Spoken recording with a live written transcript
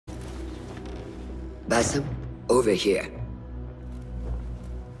Basim, over here.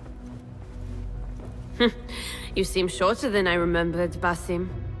 You seem shorter than I remembered, Basim.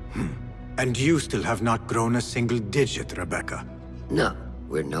 And you still have not grown a single digit, Rebecca. No,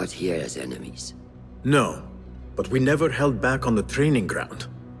 we're not here as enemies. No, but we never held back on the training ground.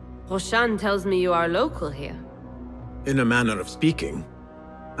 Roshan tells me you are local here. In a manner of speaking.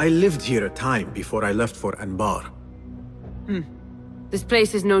 I lived here a time before I left for Anbar. This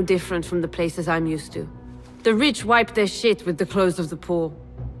place is no different from the places I'm used to. The rich wipe their shit with the clothes of the poor.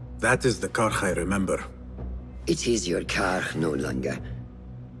 That is the Karkh I remember. It is your Karkh no longer.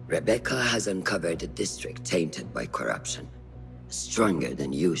 Rebecca has uncovered a district tainted by corruption. Stronger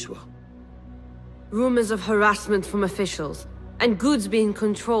than usual. Rumors of harassment from officials, and goods being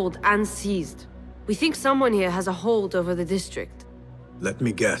controlled and seized. We think someone here has a hold over the district. Let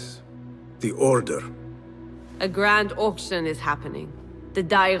me guess. The Order. A grand auction is happening. The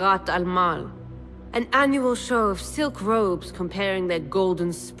Dairat al-Mal. An annual show of silk robes comparing their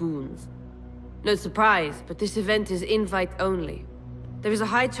golden spoons. No surprise, but this event is invite only. There is a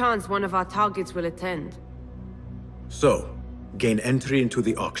high chance one of our targets will attend. So, gain entry into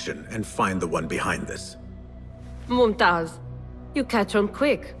the auction and find the one behind this. Mumtaz, you catch on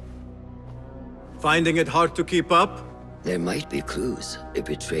quick. Finding it hard to keep up? There might be clues if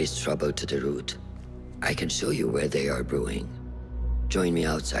we trace trouble to the root. I can show you where they are brewing. Join me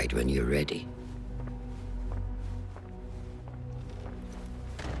outside when you're ready.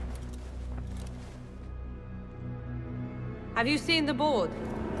 Have you seen the board?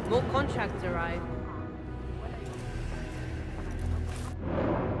 More contracts arrive.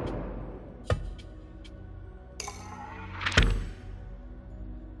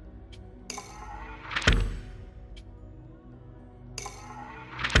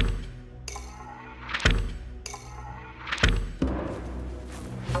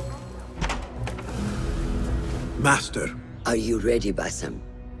 Master. Are you ready, Basim?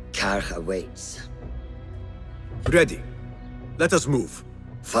 Karkh awaits. Ready. Let us move.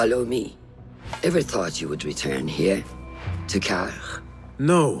 Follow me. Ever thought you would return here? To Karkh?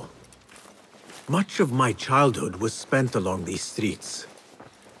 No. Much of my childhood was spent along these streets.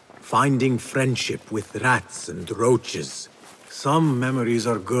 Finding friendship with rats and roaches. Some memories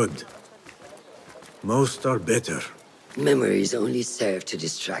are good. Most are bitter. Memories only serve to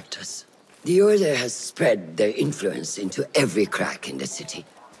distract us. The Order has spread their influence into every crack in the city,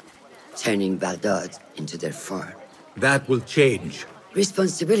 turning Baghdad into their farm. That will change.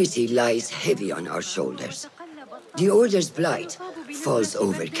 Responsibility lies heavy on our shoulders. The Order's blight falls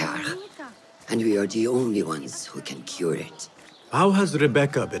over Karkh, and we are the only ones who can cure it. How has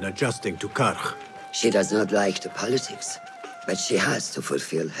Rebecca been adjusting to Karkh? She does not like the politics, but she has to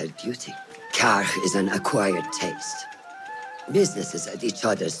fulfill her duty. Karkh is an acquired taste. Businesses at each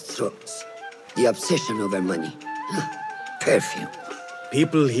other's throats. The obsession over money. Perfume.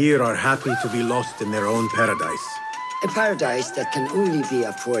 People here are happy to be lost in their own paradise. A paradise that can only be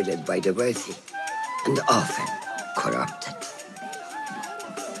afforded by the wealthy, and often corrupted.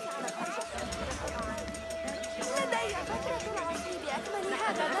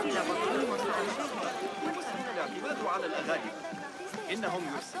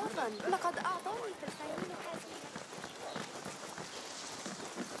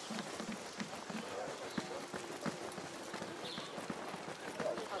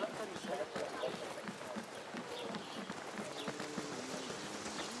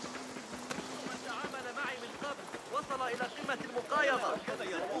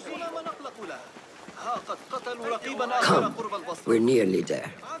 Come, we're nearly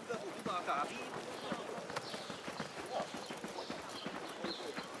there.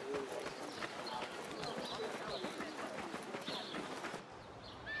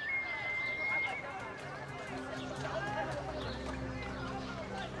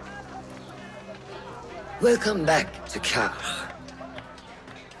 Welcome back to Karkh.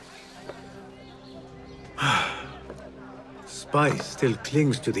 Spice still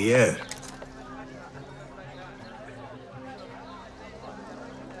clings to the air.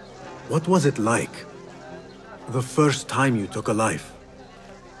 What was it like? The first time you took a life?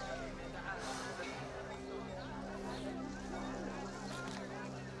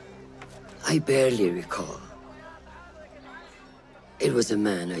 I barely recall. It was a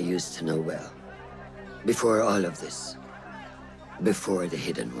man I used to know well. Before all of this. Before the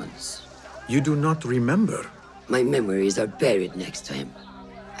Hidden Ones. You do not remember? My memories are buried next to him.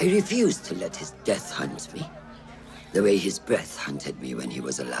 I refuse to let his death hunt me. The way his breath hunted me when he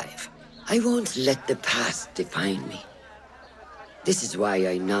was alive. I won't let the past define me. This is why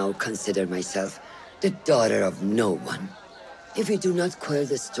I now consider myself the daughter of no one. If we do not quell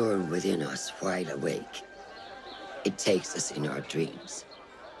the storm within us while awake, it takes us in our dreams.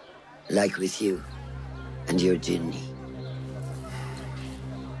 Like with you and your Jinni.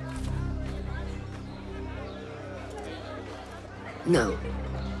 Now,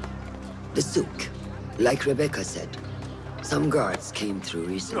 the souk. Like Rebecca said, some guards came through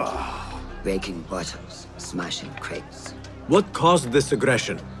recently, breaking bottles, smashing crates. What caused this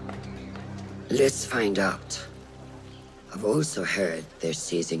aggression? Let's find out. I've also heard they're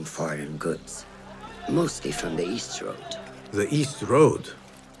seizing foreign goods, mostly from the East Road. The East Road?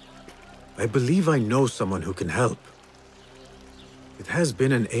 I believe I know someone who can help. It has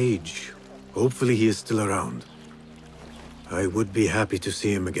been an age. Hopefully he is still around. I would be happy to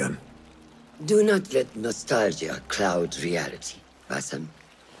see him again. Do not let nostalgia cloud reality, Basim.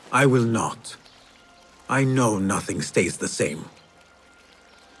 I will not. I know nothing stays the same.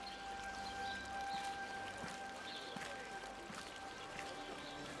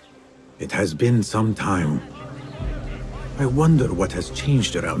 It has been some time. I wonder what has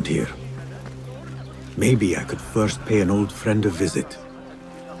changed around here. Maybe I could first pay an old friend a visit.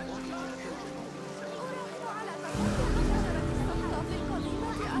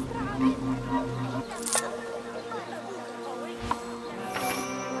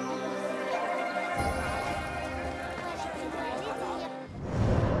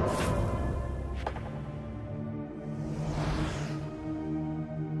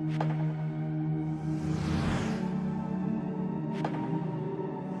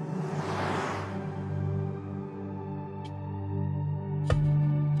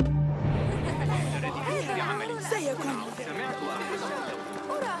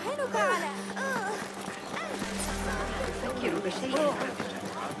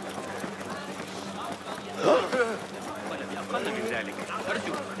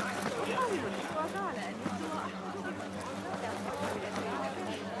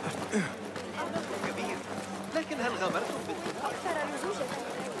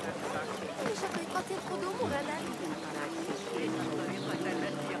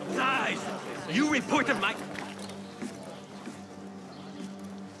 Guys, you reported my...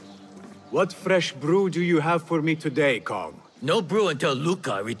 What fresh brew do you have for me today, Kong? No brew until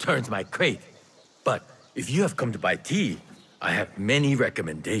Luca returns my crate. But if you have come to buy tea, I have many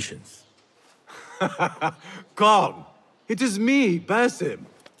recommendations. Kong! It is me, Basim.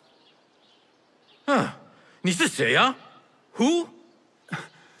 Huh. 你是谁啊? Who?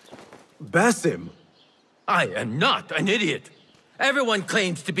 Basim? I am not an idiot. Everyone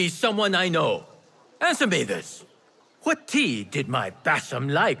claims to be someone I know. Answer me this. What tea did my Basim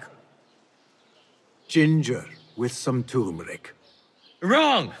like? Ginger with some turmeric.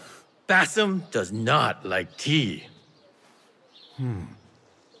 Wrong! Basim does not like tea.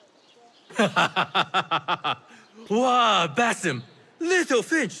 Wow, Basim! Little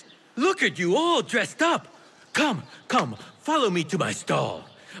Finch, look at you all dressed up. Come, come, follow me to my stall.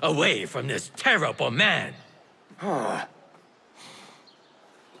 Away from this terrible man.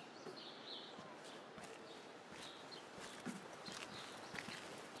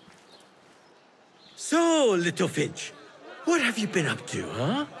 So, Little Finch, what have you been up to,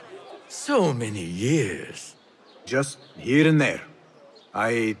 huh? So many years. Just here and there.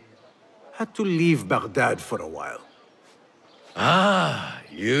 I had to leave Baghdad for a while. Ah,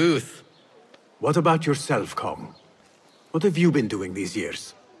 youth. What about yourself, Kong? What have you been doing these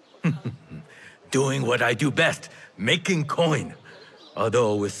years? Doing what I do best, making coin.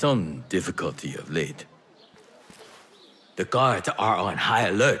 Although with some difficulty of late. The guards are on high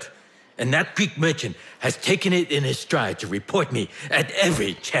alert, and that Greek merchant has taken it in his stride to report me at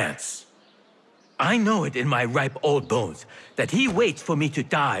every chance. I know it in my ripe old bones that he waits for me to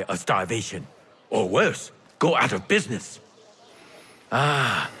die of starvation, or worse, go out of business.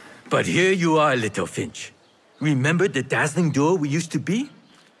 Ah, but here you are, Little Finch. Remember the dazzling duo we used to be?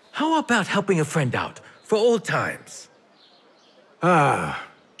 How about helping a friend out, for old times? Ah,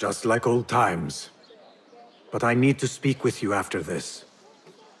 just like old times. But I need to speak with you after this.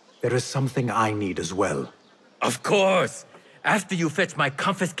 There is something I need as well. Of course! After you fetch my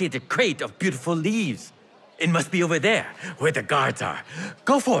confiscated crate of beautiful leaves. It must be over there, where the guards are.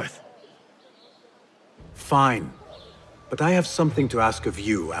 Go forth! Fine. But I have something to ask of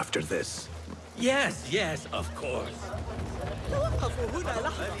you after this. Yes, yes, of course.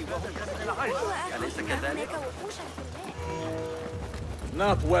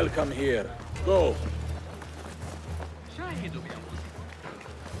 Not welcome here. Go.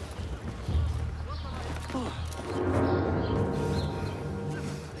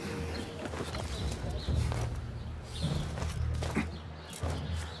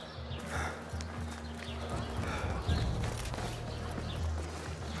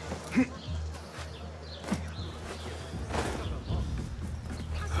 Nothing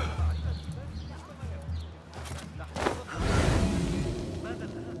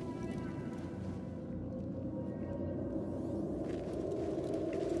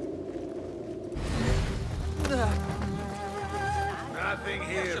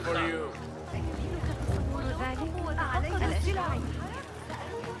here for you.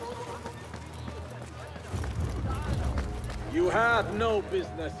 You have no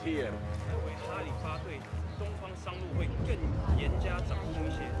business here.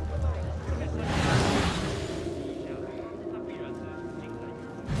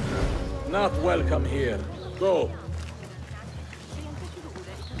 Not welcome here. Go.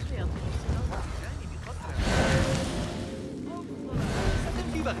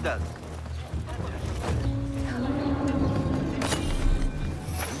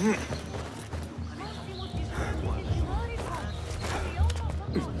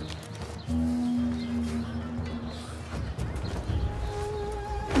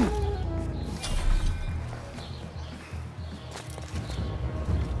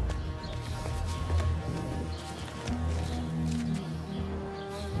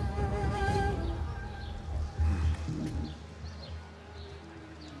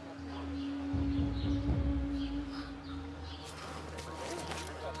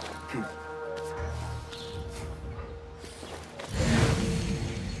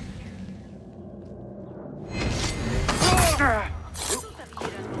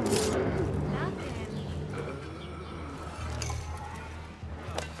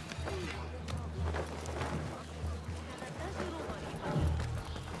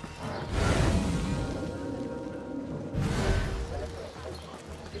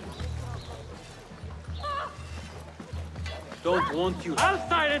 Don't want you. I'll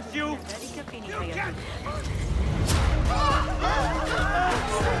silence you!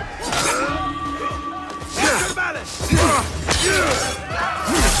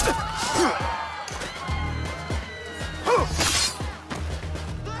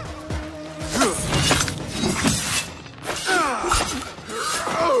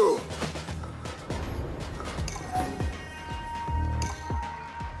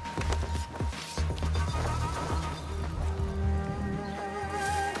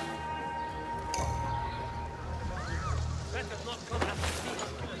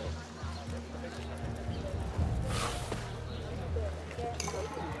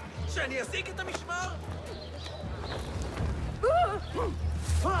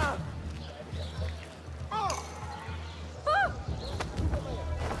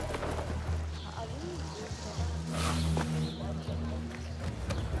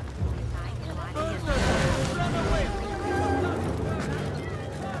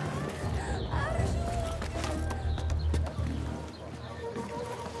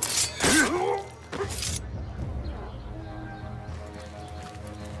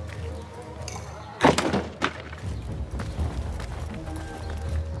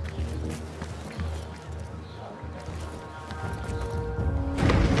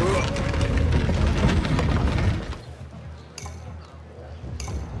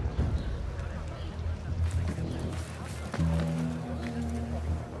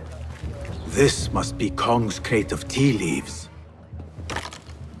 This must be Kong's crate of tea leaves.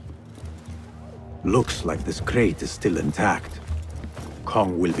 Looks like this crate is still intact.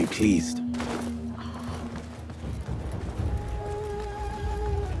 Kong will be pleased.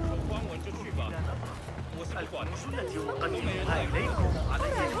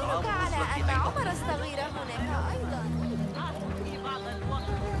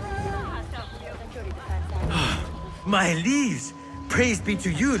 My leaves! Praise be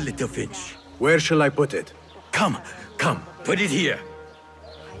to you, little Finch. Where shall I put it? Come, put it here.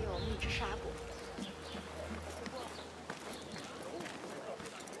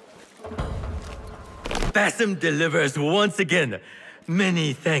 Bassam delivers once again.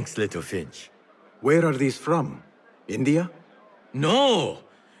 Many thanks, little Finch. Where are these from? India? No,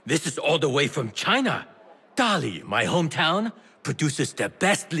 this is all the way from China. Dali, my hometown, produces the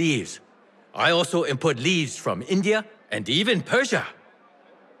best leaves. I also import leaves from India and even Persia.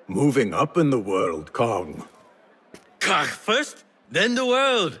 Moving up in the world, Kong. Kar first, then the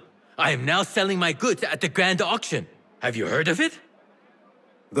world. I am now selling my goods at the grand auction. Have you heard of it?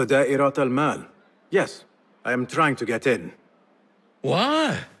 The Da'irat al-Mal. Yes, I am trying to get in.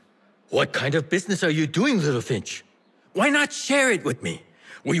 Why? What kind of business are you doing, little Finch? Why not share it with me?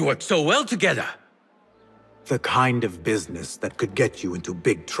 We work so well together. The kind of business that could get you into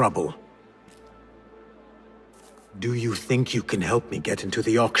big trouble. Do you think you can help me get into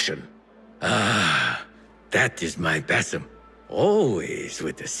the auction? Ah, that is my Bassam. Always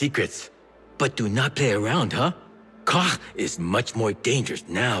with the secrets. But do not play around, huh? Koch is much more dangerous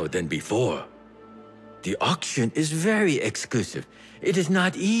now than before. The auction is very exclusive. It is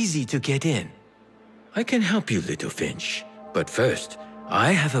not easy to get in. I can help you, little Finch. But first,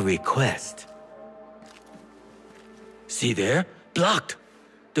 I have a request. See there? Blocked!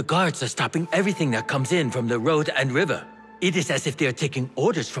 The guards are stopping everything that comes in from the road and river. It is as if they are taking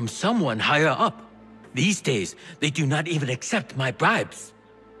orders from someone higher up. These days, they do not even accept my bribes.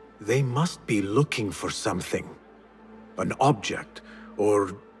 They must be looking for something. An object,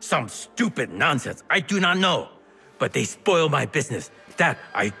 or... Some stupid nonsense, I do not know. But they spoil my business, that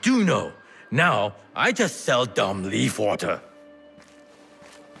I do know. Now, I just sell dumb leaf water.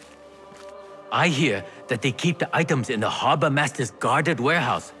 I hear that they keep the items in the Harbor Master's guarded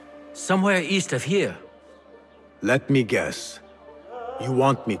warehouse, somewhere east of here. Let me guess. You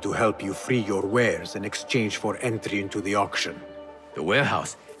want me to help you free your wares in exchange for entry into the auction. The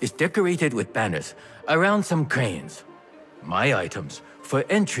warehouse is decorated with banners around some cranes. My items for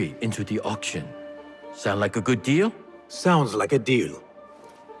entry into the auction. Sound like a good deal? Sounds like a deal.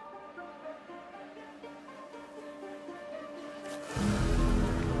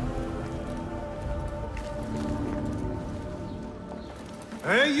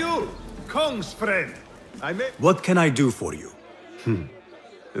 Hey you! Kong's friend! What can I do for you?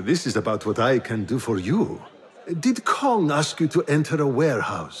 This is about what I can do for you. Did Kong ask you to enter a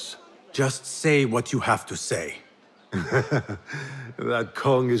warehouse? Just say what you have to say. That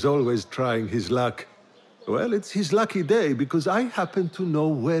Kong is always trying his luck. Well, it's his lucky day because I happen to know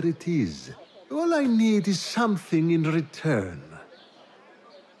where it is. All I need is something in return.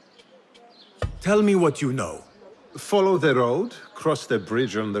 Tell me what you know. Follow the road, cross the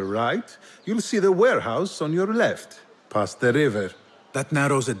bridge on the right. You'll see the warehouse on your left, past the river. That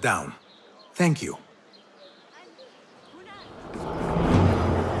narrows it down. Thank you.